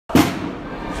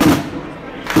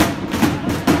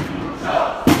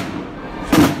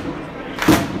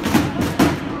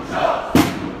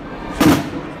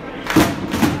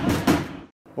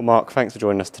Well, Mark, thanks for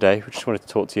joining us today. We just wanted to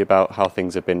talk to you about how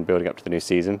things have been building up to the new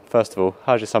season. First of all,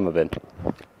 how's your summer been?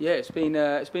 Yeah, it's been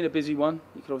a busy one.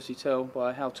 You can obviously tell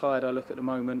by how tired I look at the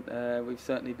moment. We've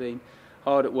certainly been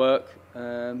hard at work.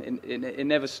 It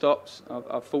never stops.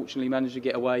 I've fortunately managed to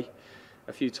get away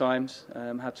a few times.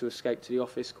 Had to escape to the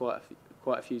office quite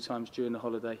a few times during the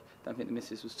holiday. Don't think the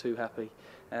missus was too happy.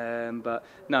 But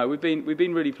no, we've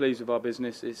been really pleased with our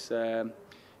business.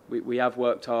 We have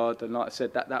worked hard, and like I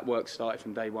said, that work started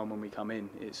from day one when we come in.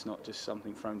 It's not just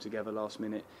something thrown together last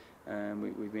minute.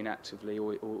 We've been actively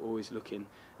always looking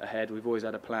ahead. We've always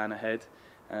had a plan ahead,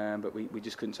 but we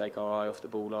just couldn't take our eye off the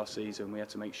ball last season. We had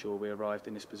to make sure we arrived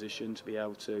in this position to be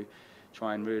able to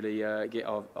try and really get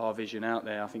our vision out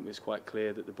there. I think it was quite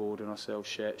clear that the board and ourselves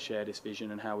share this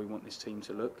vision and how we want this team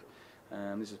to look.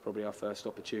 This is probably our first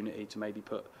opportunity to maybe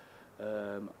put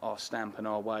our stamp and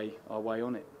our way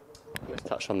on it. Let's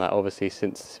touch on that. Obviously,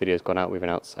 since this video's gone out, we've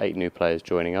announced 8 new players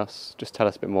joining us. Just tell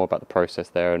us a bit more about the process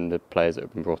there and the players that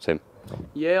have been brought in.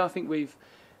 Yeah, I think we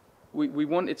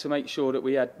wanted to make sure that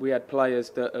we had players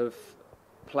that have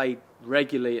played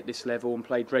regularly at this level and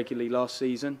played regularly last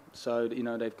season. So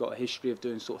they've got a history of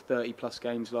doing sort of 30+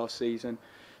 games last season.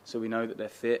 So we know that they're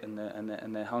fit and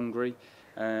they're hungry.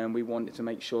 We wanted to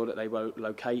make sure that they were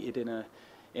located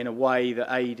in a way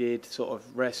that aided sort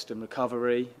of rest and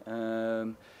recovery.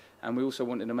 And we also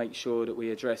wanted to make sure that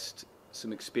we addressed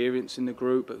some experience in the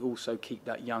group, but also keep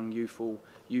that young,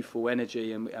 youthful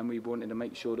energy. And we wanted to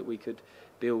make sure that we could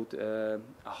build a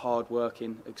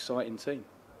hard-working, exciting team.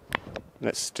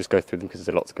 Let's just go through them because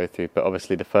there's a lot to go through. But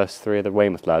obviously, the first 3 are the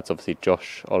Weymouth lads. Obviously,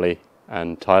 Josh, Ollie,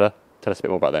 and Tyler. Tell us a bit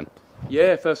more about them.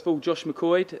 Yeah, first of all, Josh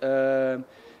McCoy,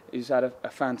 who's had a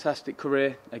fantastic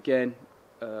career. Again,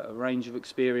 a range of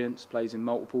experience, plays in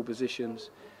multiple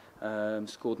positions.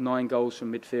 Scored 9 goals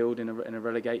from midfield in a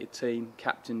relegated team,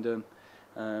 captained them,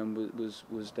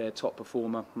 was their top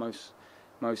performer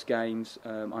most games.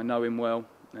 I know him well.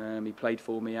 He played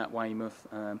for me at Weymouth.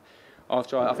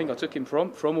 After I think I took him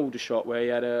from Aldershot, where he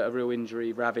had a real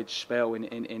injury ravaged spell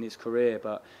in his career,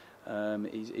 but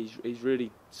he's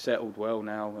really settled well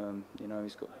now.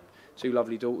 He's got 2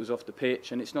 lovely daughters off the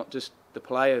pitch, and it's not just the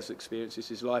players' experiences,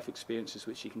 his life experiences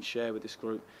which he can share with this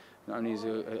group. Not only is he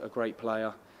a great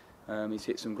player, he's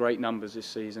hit some great numbers this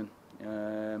season,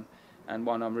 and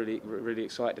one I'm really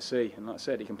excited to see. And like I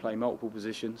said, he can play multiple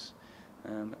positions,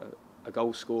 a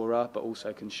goal scorer, but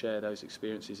also can share those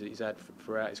experiences that he's had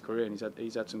throughout his career. And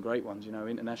he's had some great ones.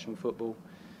 International football,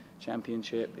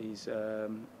 Championship. He's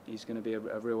going to be a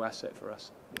real asset for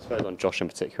us. I suppose on Josh in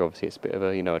particular, obviously it's a bit of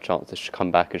a chance to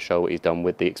come back and show what he's done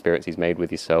with the experience he's made with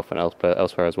himself and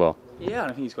elsewhere as well. Yeah, I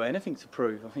don't think he's got anything to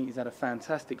prove. I think he's had a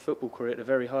fantastic football career at the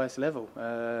very highest level.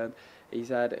 He's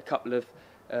had a couple of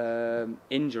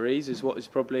injuries, is what has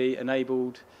probably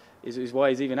enabled. Is why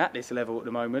he's even at this level at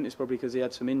the moment. It's probably because he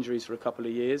had some injuries for a couple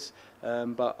of years.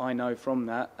 But I know from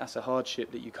that's a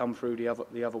hardship that you come through the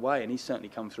other way, and he's certainly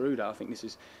come through that. I think this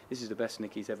is the best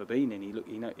nick he's ever been in.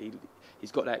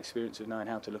 He's got that experience of knowing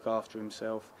how to look after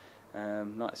himself.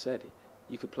 Like I said,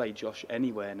 you could play Josh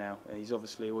anywhere now. He's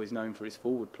obviously always known for his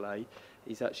forward play.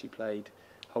 He's actually played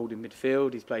holding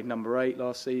midfield. He's played number 8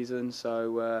 last season.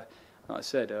 So, like I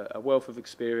said, a wealth of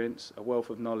experience, a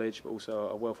wealth of knowledge, but also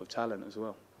a wealth of talent as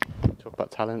well. Talk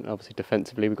about talent. Obviously,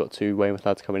 defensively, we've got 2 Weymouth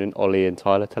lads coming in, Ollie and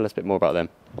Tyler. Tell us a bit more about them.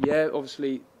 Yeah,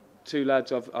 obviously, 2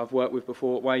 lads I've worked with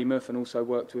before at Weymouth, and also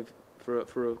worked with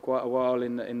for quite a while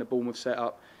in the Bournemouth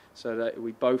setup. So that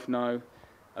we both know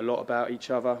a lot about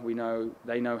each other.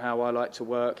 They know how I like to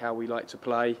work, how we like to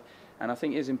play, and I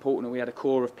think it is important that we had a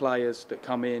core of players that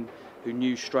come in who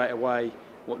knew straight away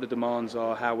what the demands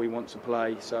are, how we want to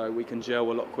play, so we can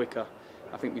gel a lot quicker.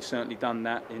 I think we've certainly done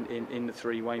that in the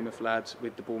 3 Weymouth lads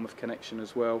with the Bournemouth connection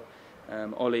as well.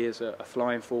 Ollie is a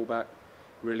flying fullback,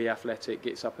 really athletic,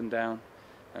 gets up and down.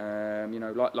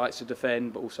 Likes to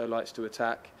defend, but also likes to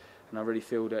attack. And I really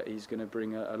feel that he's going to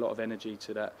bring a lot of energy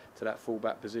to that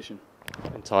fullback position.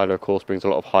 And Tyler, of course, brings a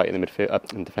lot of height in the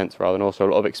midfield, in defence rather, and also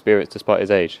a lot of experience despite his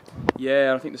age.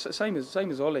 Yeah, I think the same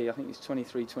as Ollie. I think he's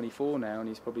 23, 24 now, and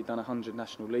he's probably done 100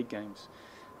 National League games.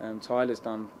 Tyler's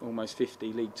done almost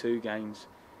 50 League 2 games,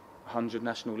 100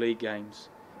 National League games.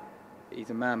 He's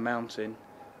a man mountain,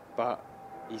 but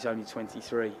he's only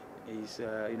 23. He's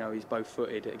he's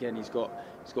both-footed. Again, he's got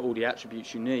all the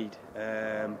attributes you need.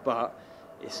 But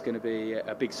it's going to be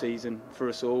a big season for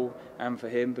us all and for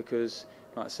him, because,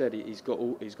 like I said, he's got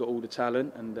all the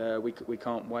talent, and we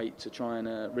can't wait to try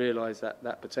and realise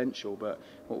that potential. But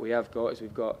what we have got is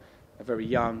we've got a very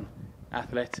young,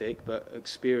 athletic but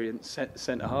experienced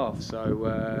centre half.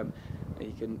 So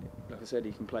he can, like I said,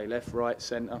 he can play left, right,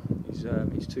 centre. He's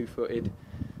 2-footed,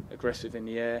 aggressive in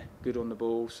the air, good on the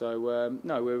ball. So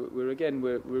no,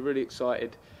 we're really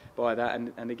excited by that,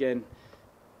 and again,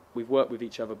 we've worked with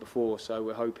each other before, so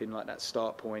we're hoping like that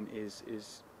start point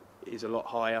is a lot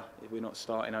higher. If we're not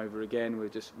starting over again, we're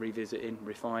just revisiting,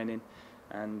 refining,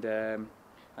 and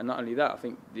not only that, I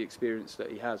think the experience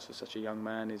that he has for such a young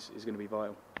man is going to be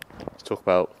vital. Let's talk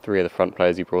about three of the front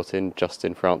players he brought in: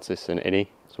 Justin, Francis, and Innie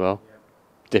as well. Yeah.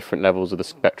 Different levels of the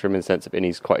spectrum in the sense of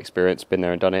Innie's quite experienced, been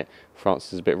there and done it.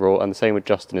 Francis is a bit raw, and the same with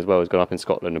Justin as well. He's gone up in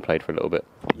Scotland and played for a little bit.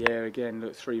 Yeah, again,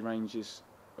 look, three ranges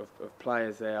of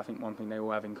players there. I think one thing they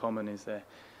all have in common is they're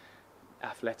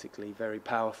athletically very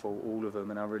powerful, all of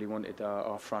them, and I really wanted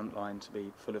our front line to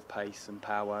be full of pace and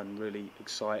power and really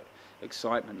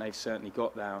excitement. They've certainly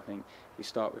got that. I think we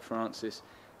start with Francis.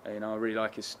 I really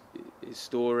like his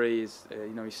story. He's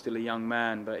still a young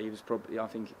man, but he was probably, I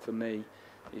think for me,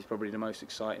 he's probably the most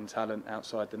exciting talent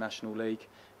outside the National League.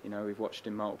 We've watched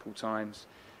him multiple times,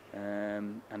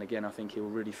 and again, I think he'll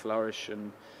really flourish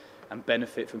and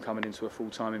benefit from coming into a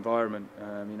full-time environment.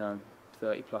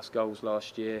 30 plus goals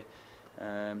last year.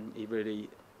 He really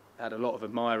had a lot of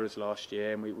admirers last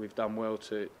year, and we've done well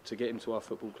to get him to our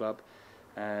football club.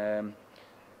 And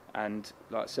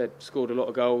like I said, scored a lot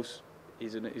of goals.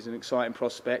 He's an exciting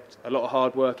prospect. A lot of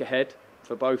hard work ahead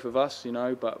for both of us,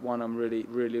 but one I'm really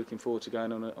looking forward to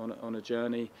going on a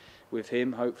journey with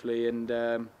him, hopefully. And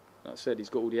like I said, he's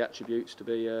got all the attributes to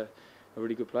be a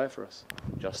really good player for us.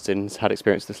 Justin's had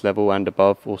experience at this level and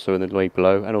above, also in the league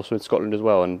below, and also in Scotland as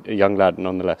well, and a young lad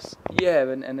nonetheless. Yeah,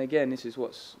 and again, this is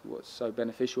what's so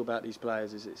beneficial about these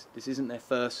players is this isn't their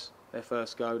first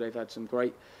go. They've had some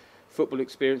great football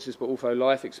experiences, but also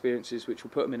life experiences, which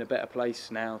will put them in a better place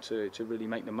now to really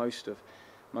make the most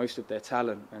of their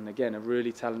talent. And again, a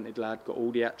really talented lad, got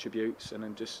all the attributes, and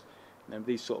then just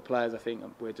these sort of players, I think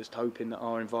we're just hoping that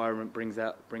our environment brings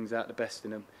out the best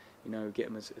in them. Get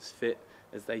them as fit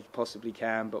as they possibly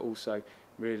can, but also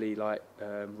really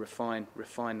refine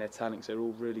their talents. They're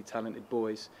all really talented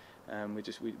boys.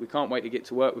 We can't wait to get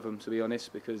to work with them, to be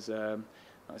honest, because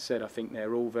like I said, I think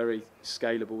they're all very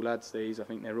scalable lads. I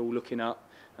think they're all looking up,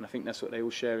 and I think that's what they all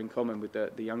share in common with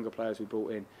the younger players we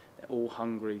brought in. They're all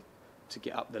hungry to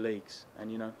get up the leagues,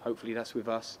 and hopefully that's with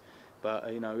us. But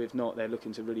if not, they're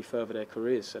looking to really further their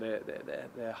careers. So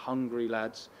they're hungry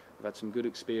lads who've had some good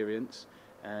experience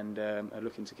and are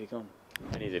looking to kick on.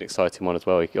 And he's an exciting one as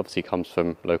well. He obviously comes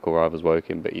from local rivals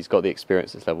Woking, but he's got the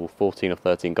experience at this level. 14 or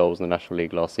 13 goals in the National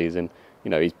League last season.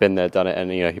 He's been there, done it,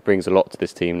 and he brings a lot to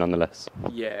this team nonetheless.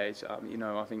 Yeah,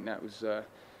 I think that was a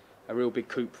real big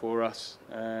coup for us.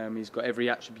 He's got every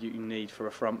attribute you need for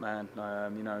a front man.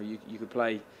 You could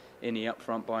play Innie up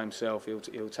front by himself.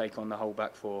 He'll take on the whole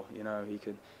back four.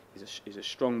 He's a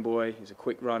strong boy. He's a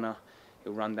quick runner.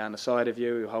 He'll run down the side of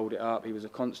you. He'll hold it up. He was a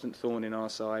constant thorn in our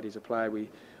side. He's a player we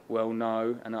well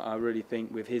know, and I really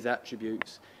think with his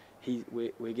attributes,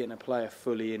 we're getting a player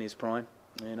fully in his prime.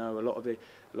 A lot of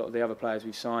the other players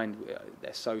we've signed,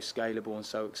 they're so scalable and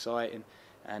so exciting,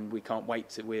 and we can't wait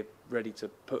till we're ready to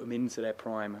put them into their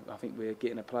prime. I think we're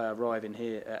getting a player arriving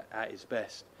here at his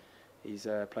best. He's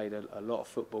played a lot of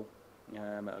football,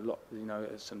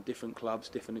 at some different clubs,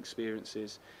 different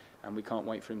experiences, and we can't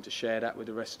wait for him to share that with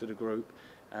the rest of the group.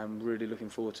 I'm really looking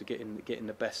forward to getting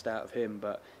the best out of him,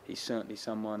 but he's certainly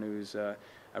someone who's a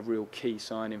real key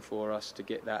signing for us to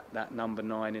get that number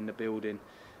 9 in the building,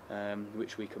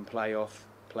 which we can play off,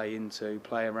 play into,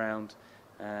 play around,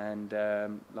 and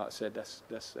like I said, that's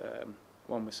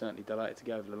one we're certainly delighted to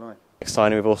get over the line. Next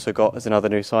signing we've also got as another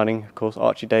new signing, of course,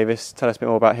 Archie Davis. Tell us a bit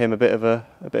more about him. A bit of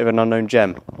an unknown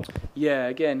gem. Yeah,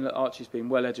 again, look, Archie's been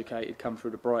well educated, come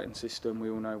through the Brighton system. We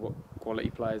all know what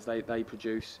quality players they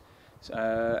produce.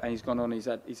 And he's gone on. He's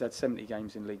had 70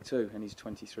 games in League Two, and he's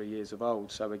 23 years of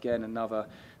old. So again, another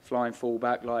flying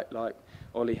fullback like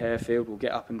Ollie Harefield, will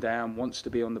get up and down, wants to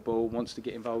be on the ball, wants to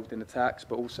get involved in attacks,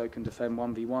 but also can defend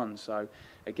 1v1. So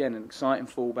again, an exciting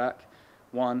fullback,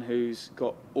 one who's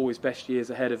got all his best years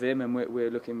ahead of him, and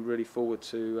we're looking really forward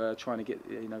to trying to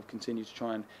continue to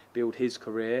try and build his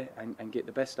career and get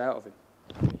the best out of him.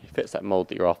 He fits that mould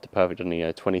that you're after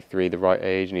perfectly, 23, the right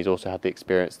age, and he's also had the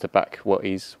experience to back what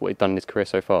he's done in his career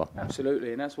so far.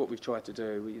 Absolutely, and that's what we've tried to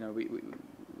do.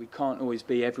 We can't always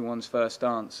be everyone's first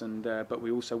dance, but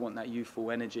we also want that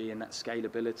youthful energy and that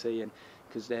scalability, and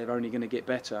because they're only going to get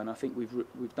better. And I think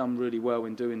we've done really well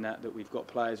in doing that. That we've got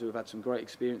players who have had some great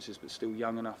experiences, but still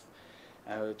young enough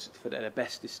for their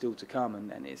best is still to come,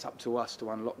 and it's up to us to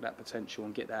unlock that potential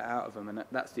and get that out of them, and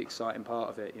that's the exciting part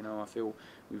of it. I feel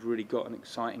we've really got an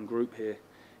exciting group here.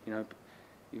 We're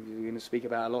going to speak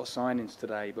about a lot of signings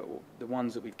today, but the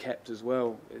ones that we've kept as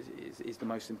well is the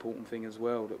most important thing as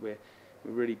well, that we're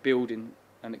really building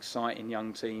an exciting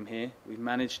young team here. We've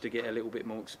managed to get a little bit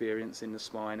more experience in the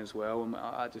spine as well, and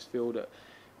I just feel that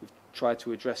we've tried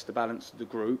to address the balance of the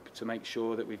group to make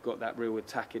sure that we've got that real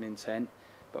attacking intent,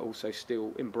 but also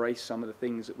still embrace some of the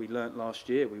things that we learnt last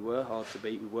year. We were hard to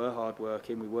beat, we were hard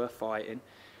working, we were fighting.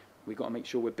 We've got to make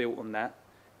sure we're built on that,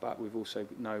 but we've also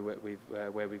know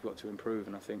where we've got to improve,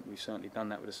 and I think we've certainly done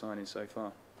that with the signings so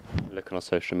far. Looking on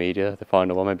social media, the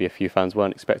final one, maybe a few fans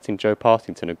weren't expecting Joe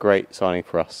Partington, a great signing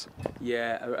for us.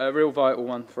 Yeah, a real vital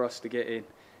one for us to get in.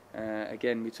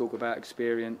 Again, we talk about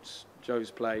experience.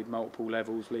 Joe's played multiple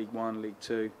levels, League One, League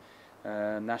Two,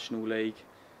 National League.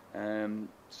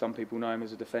 Some people know him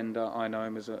as a defender, I know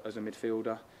him as a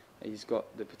midfielder. He's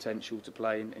got the potential to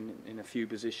play in a few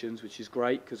positions, which is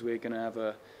great, because we're going to have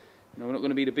we're not going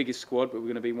to be the biggest squad, but we're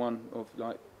going to be one of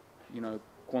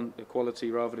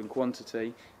quality rather than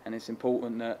quantity, and it's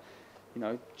important that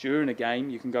during a game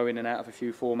you can go in and out of a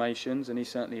few formations, and he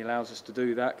certainly allows us to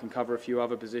do that, can cover a few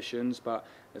other positions, but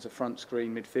as a front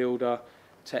screen midfielder,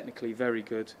 technically very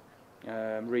good,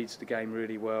 reads the game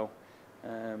really well,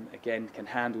 again can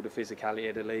handle the physicality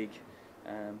of the league,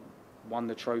 won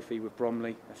the trophy with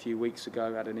Bromley a few weeks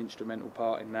ago, had an instrumental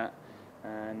part in that,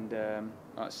 and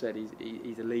like I said,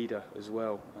 he's a leader as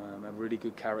well, a really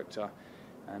good character.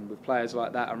 And with players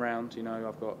like that around,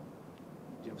 I've got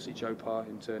obviously Joe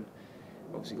Partington,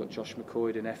 obviously got Josh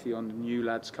McCoy and Effion, the new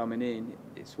lads coming in.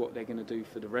 It's what they're going to do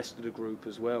for the rest of the group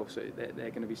as well. So they're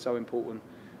going to be so important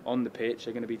on the pitch.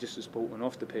 They're going to be just as important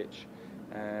off the pitch,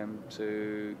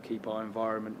 to keep our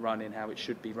environment running how it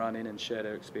should be running, and share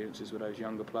their experiences with those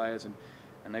younger players.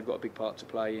 And they've got a big part to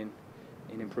play in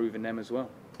improving them as well.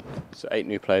 So 8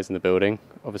 new players in the building.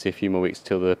 Obviously a few more weeks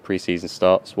till the pre-season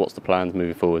starts. What's the plans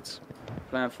moving forwards?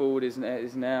 Plan forward is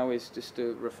just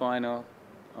to refine our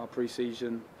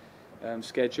pre-season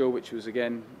schedule, which was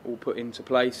again all put into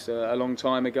place a long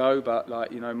time ago, but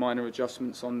minor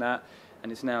adjustments on that,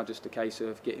 and it's now just a case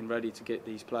of getting ready to get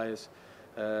these players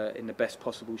in the best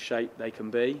possible shape they can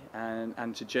be,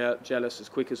 and to gel us as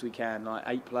quick as we can.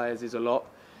 8 players is a lot,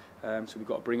 so we've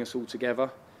got to bring us all together.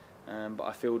 But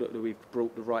I feel that we've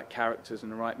brought the right characters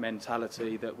and the right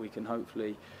mentality that we can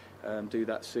hopefully do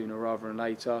that sooner rather than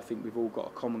later. I think we've all got a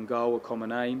common goal, a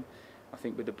common aim. I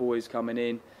think with the boys coming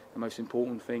in, the most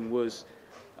important thing was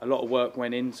a lot of work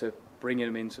went into bringing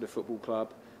them into the football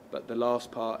club, but the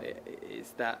last part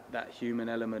is that human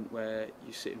element where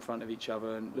you sit in front of each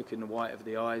other and look in the white of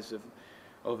the eyes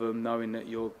of them, knowing that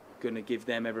you're going to give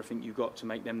them everything you've got to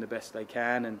make them the best they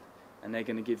can, and they're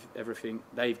going to give everything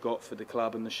they've got for the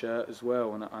club and the shirt as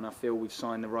well. And I feel we've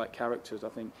signed the right characters. I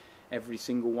think every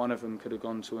single one of them could have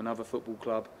gone to another football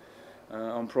club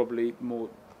on probably more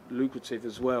lucrative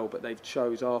as well, but they've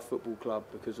chose our football club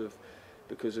because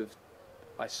of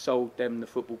I sold them the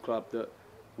football club that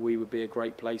we would be a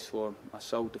great place for them. I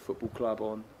sold the football club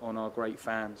on our great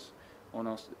fans, on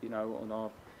us,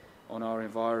 on our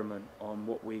environment, on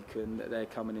what we can. That they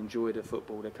come and enjoy the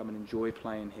football. They come and enjoy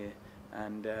playing here.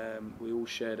 And we all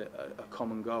shared a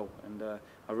common goal, and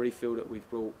I really feel that we've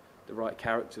brought the right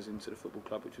characters into the football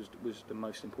club, which was the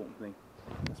most important thing.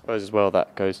 I suppose as well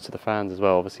that goes to the fans as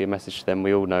well. Obviously a message to them.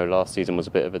 We all know last season was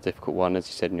a bit of a difficult one, as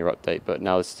you said in your update, but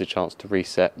now this is a chance to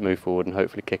reset, move forward, and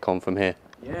hopefully kick on from here.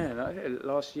 Yeah,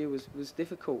 last year was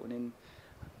difficult, and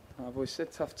I've always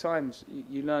said tough times,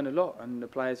 you learn a lot, and the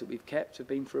players that we've kept have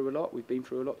been through a lot. We've been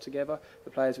through a lot together.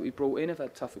 The players that we've brought in have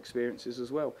had tough experiences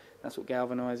as well. That's what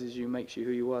galvanises you, makes you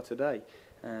who you are today.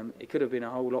 It could have been a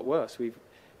whole lot worse.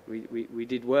 We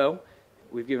did well.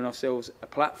 We've given ourselves a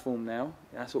platform now.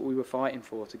 That's what we were fighting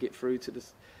for, to get through to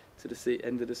the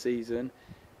end of the season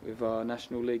with our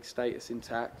National League status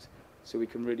intact, so we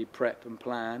can really prep and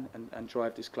plan and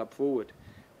drive this club forward.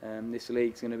 This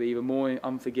league's going to be even more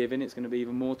unforgiving. It's going to be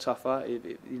even more tougher.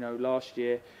 Last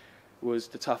year was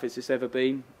the toughest it's ever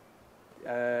been,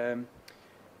 and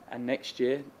next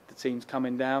year the teams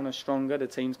coming down are stronger. The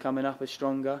teams coming up are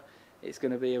stronger. It's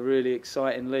going to be a really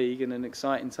exciting league and an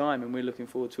exciting time, and we're looking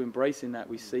forward to embracing that.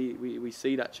 We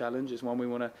see that challenge as one we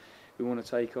want to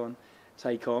take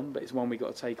on, but it's one we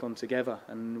got to take on together,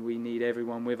 and we need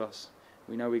everyone with us.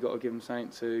 We know we've got to give them something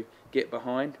to get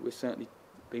behind. We've certainly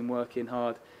been working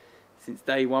hard since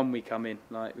day one we come in.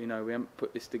 We haven't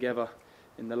put this together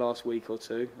in the last week or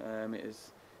two. It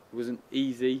wasn't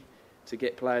easy to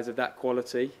get players of that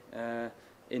quality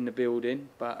in the building,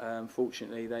 but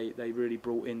fortunately they really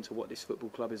brought into what this football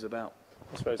club is about.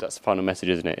 I suppose that's the final message,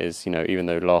 isn't it? Is even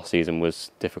though last season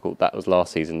was difficult, that was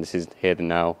last season. This is here and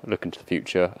now, looking to the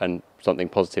future and something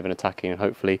positive and attacking, and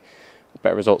hopefully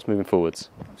better results moving forwards.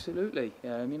 Absolutely.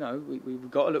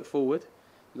 We've got to look forward.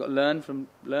 We've got to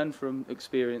learn from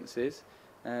experiences,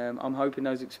 I'm hoping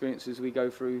those experiences we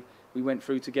went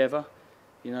through together.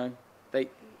 You know,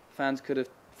 fans could have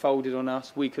folded on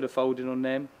us, we could have folded on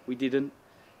them. We didn't.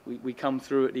 We come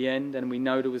through at the end, and we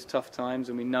know there was tough times,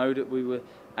 and we know that we were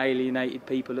alienated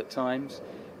people at times,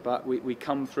 but we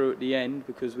come through at the end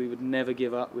because we would never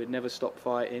give up, we'd never stop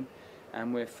fighting,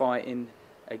 and we're fighting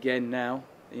again now.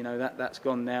 You know, that's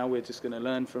gone now. We're just going to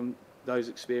learn from those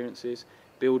experiences,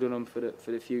 build on them for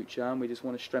the future, and we just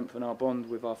want to strengthen our bond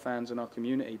with our fans and our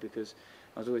community, because,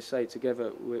 as I always say,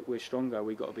 together we're stronger.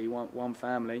 We've got to be one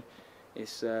family.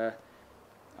 It's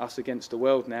us against the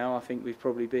world now. I think we've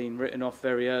probably been written off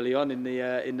very early on in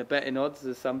the betting odds,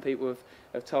 as some people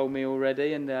have told me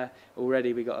already, and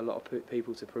already we got a lot of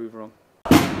people to prove wrong.